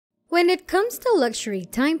When it comes to luxury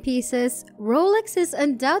timepieces, Rolex is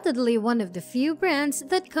undoubtedly one of the few brands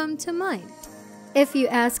that come to mind. If you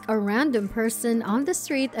ask a random person on the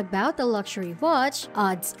street about a luxury watch,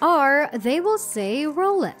 odds are they will say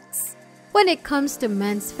Rolex. When it comes to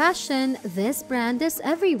men's fashion, this brand is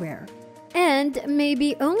everywhere, and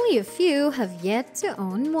maybe only a few have yet to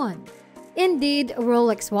own one. Indeed,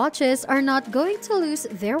 Rolex watches are not going to lose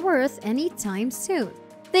their worth anytime soon.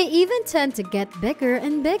 They even tend to get bigger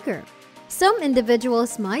and bigger. Some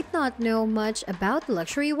individuals might not know much about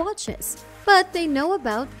luxury watches, but they know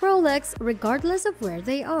about Rolex regardless of where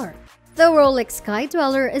they are. The Rolex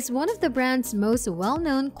Sky-Dweller is one of the brand's most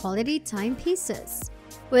well-known quality timepieces.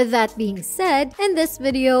 With that being said, in this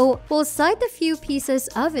video, we'll cite a few pieces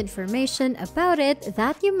of information about it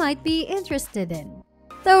that you might be interested in.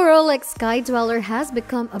 The Rolex Sky-Dweller has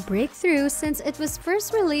become a breakthrough since it was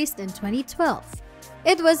first released in 2012.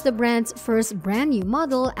 It was the brand's first brand new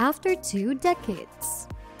model after 2 decades.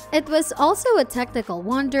 It was also a technical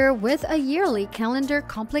wonder with a yearly calendar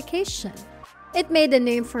complication. It made a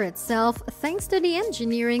name for itself thanks to the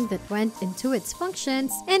engineering that went into its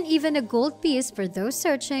functions and even a gold piece for those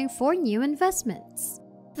searching for new investments.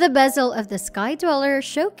 The bezel of the Sky-Dweller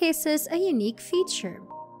showcases a unique feature.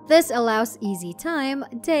 This allows easy time,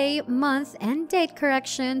 day, month, and date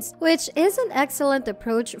corrections, which is an excellent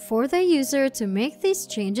approach for the user to make these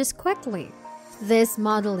changes quickly. This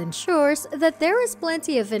model ensures that there is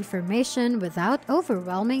plenty of information without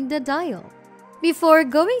overwhelming the dial. Before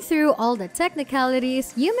going through all the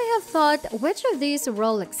technicalities, you may have thought which of these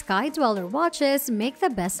Rolex Sky-Dweller watches make the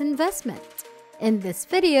best investment. In this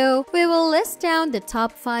video, we will list down the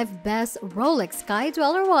top 5 best Rolex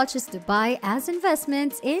Sky-Dweller watches to buy as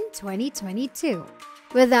investments in 2022.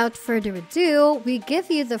 Without further ado, we give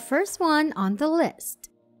you the first one on the list.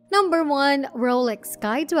 Number 1. Rolex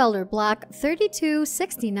Sky-Dweller Black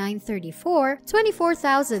 326934,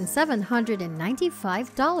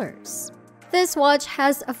 $24,795. This watch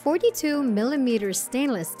has a 42mm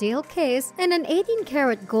stainless steel case and an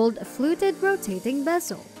 18-karat gold fluted rotating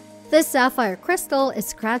bezel. The sapphire crystal is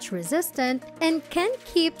scratch-resistant and can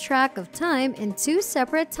keep track of time in 2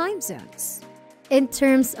 separate time zones. In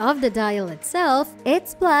terms of the dial itself,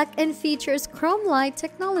 it's black and features chrome light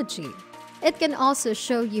technology. It can also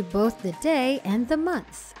show you both the day and the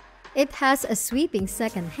month. It has a sweeping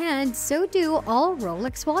second hand, so do all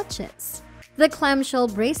Rolex watches. The clamshell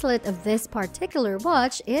bracelet of this particular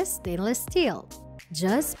watch is stainless steel.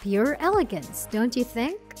 Just pure elegance, don't you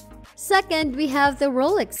think? Second, we have the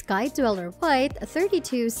Rolex Sky-Dweller White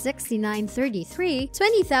 326933,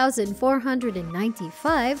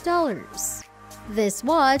 $20,495. This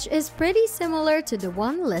watch is pretty similar to the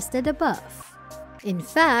one listed above. In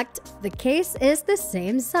fact, the case is the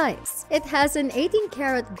same size. It has an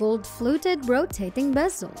 18-karat gold fluted rotating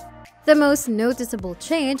bezel. The most noticeable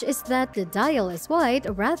change is that the dial is white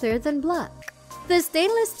rather than black. The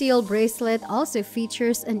stainless steel bracelet also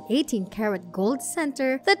features an 18-karat gold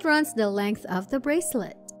center that runs the length of the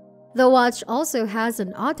bracelet. The watch also has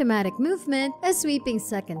an automatic movement, a sweeping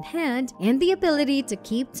second hand, and the ability to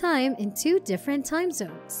keep time in 2 different time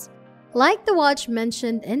zones. Like the watch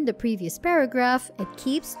mentioned in the previous paragraph, it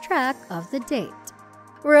keeps track of the date.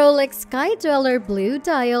 Rolex Sky-Dweller Blue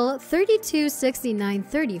Dial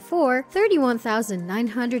 326934,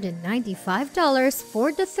 $31,995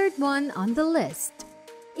 for the third one on the list.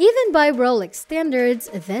 Even by Rolex standards,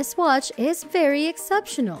 this watch is very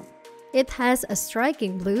exceptional. It has a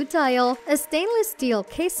striking blue dial, a stainless steel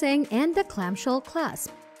casing, and a clamshell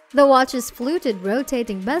clasp. The watch's fluted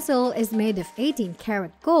rotating bezel is made of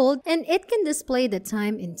 18-karat gold, and it can display the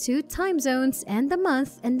time in 2 time zones and the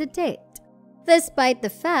month and the date. Despite the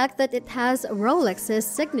fact that it has Rolex's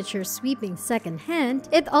signature sweeping second hand,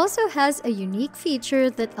 it also has a unique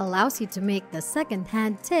feature that allows you to make the second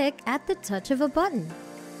hand tick at the touch of a button.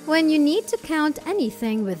 When you need to count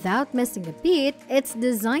anything without missing a beat, it's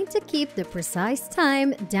designed to keep the precise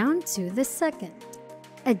time down to the second.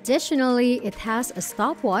 Additionally, it has a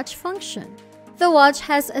stopwatch function. The watch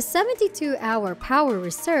has a 72-hour power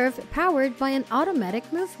reserve powered by an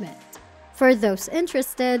automatic movement. For those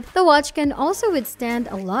interested, the watch can also withstand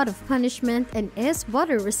a lot of punishment and is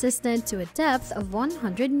water resistant to a depth of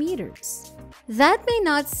 100 meters. That may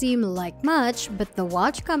not seem like much, but the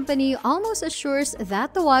watch company almost assures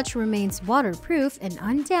that the watch remains waterproof and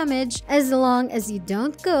undamaged as long as you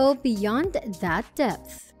don't go beyond that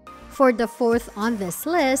depth. For the fourth on this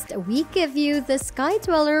list, we give you the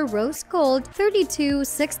Sky-Dweller Rose Gold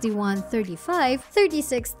 326135,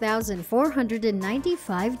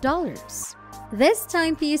 $36,495. This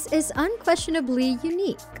timepiece is unquestionably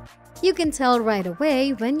unique. You can tell right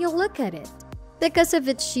away when you look at it. Because of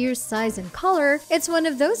its sheer size and color, it's one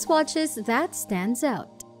of those watches that stands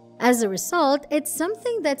out. As a result, it's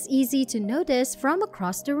something that's easy to notice from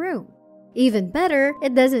across the room. Even better,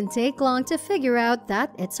 it doesn't take long to figure out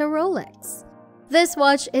that it's a Rolex. This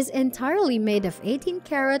watch is entirely made of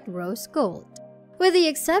 18-karat rose gold. With the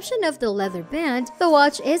exception of the leather band, the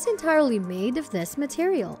watch is entirely made of this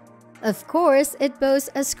material. Of course, it boasts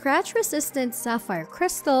a scratch-resistant sapphire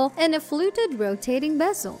crystal and a fluted rotating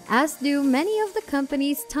bezel, as do many of the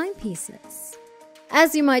company's timepieces.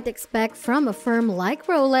 As you might expect from a firm like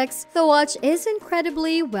Rolex, the watch is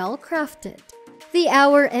incredibly well crafted. The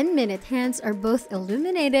hour and minute hands are both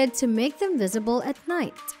illuminated to make them visible at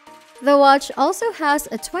night. The watch also has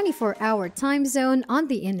a 24-hour time zone on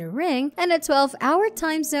the inner ring and a 12-hour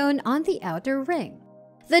time zone on the outer ring.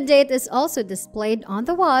 The date is also displayed on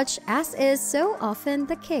the watch, as is so often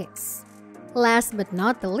the case. Last but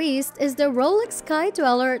not the least is the Rolex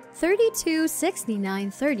Sky-Dweller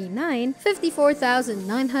 326939,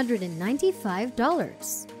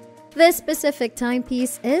 $54,995. This specific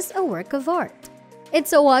timepiece is a work of art.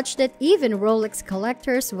 It's a watch that even Rolex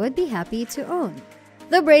collectors would be happy to own.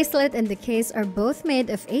 The bracelet and the case are both made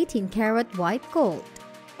of 18-karat white gold.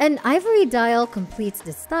 An ivory dial completes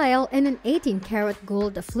the style and an 18-karat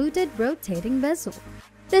gold fluted rotating bezel.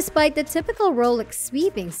 Despite the typical Rolex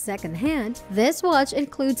sweeping second hand, this watch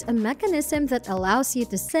includes a mechanism that allows you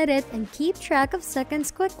to set it and keep track of seconds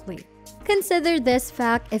quickly. Consider this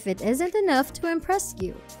fact if it isn't enough to impress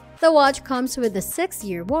you. The watch comes with a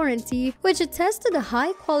 6-year warranty, which attests to the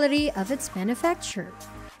high quality of its manufacturer.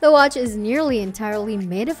 The watch is nearly entirely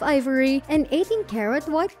made of ivory and 18-karat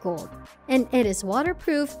white gold, and it is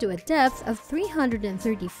waterproof to a depth of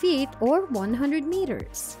 330 feet or 100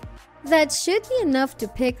 meters. That should be enough to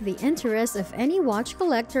pique the interest of any watch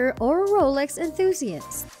collector or Rolex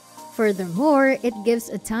enthusiast. Furthermore, it gives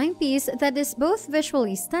a timepiece that is both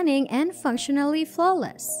visually stunning and functionally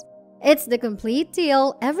flawless. It's the complete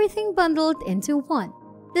deal, everything bundled into one.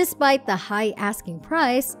 Despite the high asking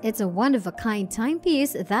price, it's a one-of-a-kind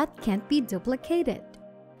timepiece that can't be duplicated.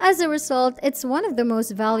 As a result, it's one of the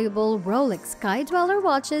most valuable Rolex Sky-Dweller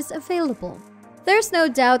watches available. There's no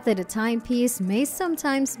doubt that a timepiece may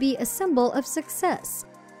sometimes be a symbol of success,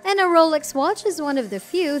 and a Rolex watch is one of the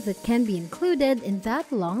few that can be included in that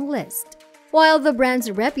long list. While the brand's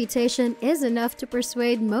reputation is enough to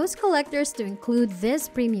persuade most collectors to include this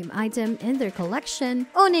premium item in their collection,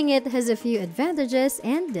 owning it has a few advantages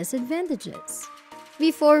and disadvantages.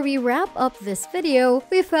 Before we wrap up this video,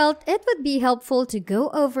 we felt it would be helpful to go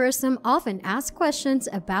over some often asked questions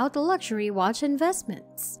about luxury watch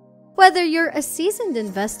investments. Whether you're a seasoned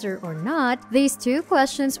investor or not, these 2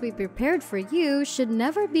 questions we prepared for you should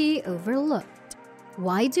never be overlooked.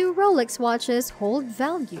 Why do Rolex watches hold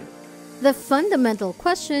value? The fundamental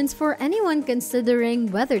questions for anyone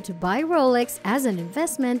considering whether to buy Rolex as an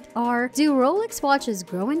investment are: do Rolex watches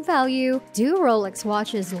grow in value? Do Rolex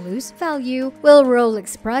watches lose value? Will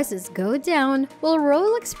Rolex prices go down? Will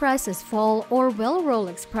Rolex prices fall, or will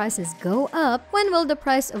Rolex prices go up? When will the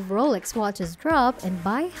price of Rolex watches drop, and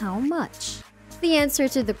by how much? The answer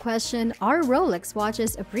to the question, are Rolex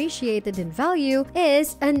watches appreciated in value,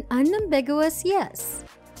 is an unambiguous yes.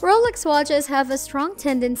 Rolex watches have a strong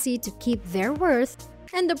tendency to keep their worth,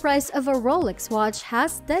 and the price of a Rolex watch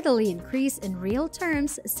has steadily increased in real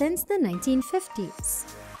terms since the 1950s.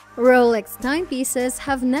 Rolex timepieces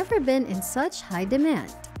have never been in such high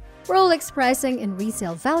demand. Rolex pricing and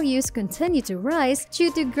resale values continue to rise due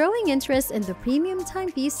to growing interest in the premium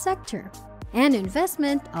timepiece sector and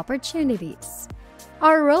investment opportunities.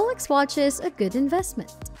 Are Rolex watches a good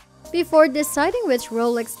investment? Before deciding which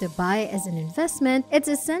Rolex to buy as an investment, it's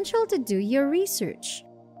essential to do your research.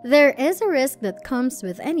 There is a risk that comes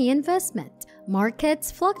with any investment.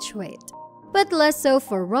 Markets fluctuate, but less so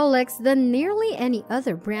for Rolex than nearly any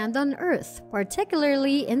other brand on earth,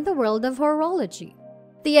 particularly in the world of horology.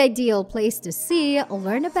 The ideal place to see,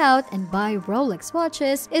 learn about, and buy Rolex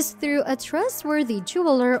watches is through a trustworthy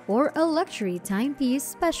jeweler or a luxury timepiece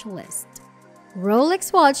specialist.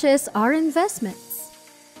 Rolex watches are investments.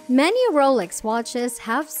 Many Rolex watches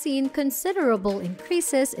have seen considerable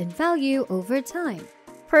increases in value over time.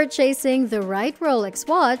 Purchasing the right Rolex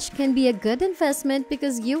watch can be a good investment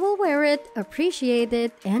because you will wear it, appreciate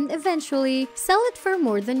it, and eventually sell it for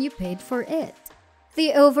more than you paid for it.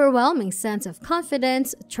 The overwhelming sense of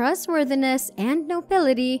confidence, trustworthiness, and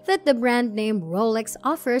nobility that the brand name Rolex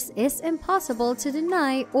offers is impossible to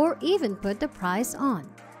deny or even put the price on.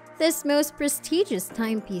 This most prestigious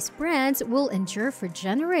timepiece brands will endure for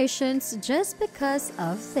generations just because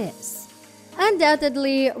of this.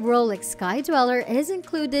 Undoubtedly, Rolex Sky-Dweller is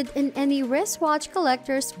included in any wristwatch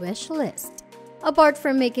collector's wish list. Apart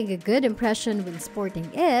from making a good impression when sporting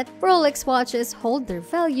it, Rolex watches hold their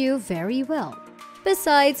value very well.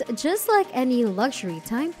 Besides, just like any luxury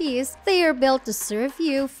timepiece, they are built to serve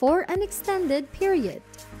you for an extended period.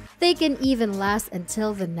 They can even last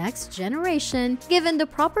until the next generation given the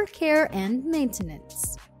proper care and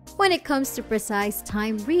maintenance. When it comes to precise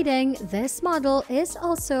time reading, this model is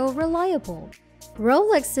also reliable.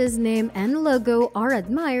 Rolex's name and logo are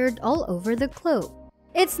admired all over the globe.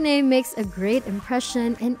 Its name makes a great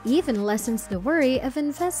impression and even lessens the worry of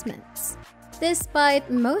investments.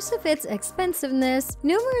 Despite most of its expensiveness,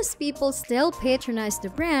 numerous people still patronize the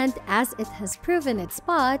brand as it has proven its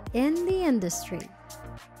spot in the industry.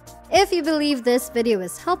 If you believe this video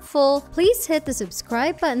is helpful, please hit the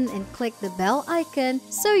subscribe button and click the bell icon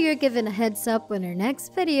so you're given a heads up when our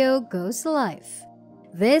next video goes live.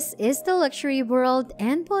 This is the Luxury World,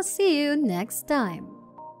 and we'll see you next time.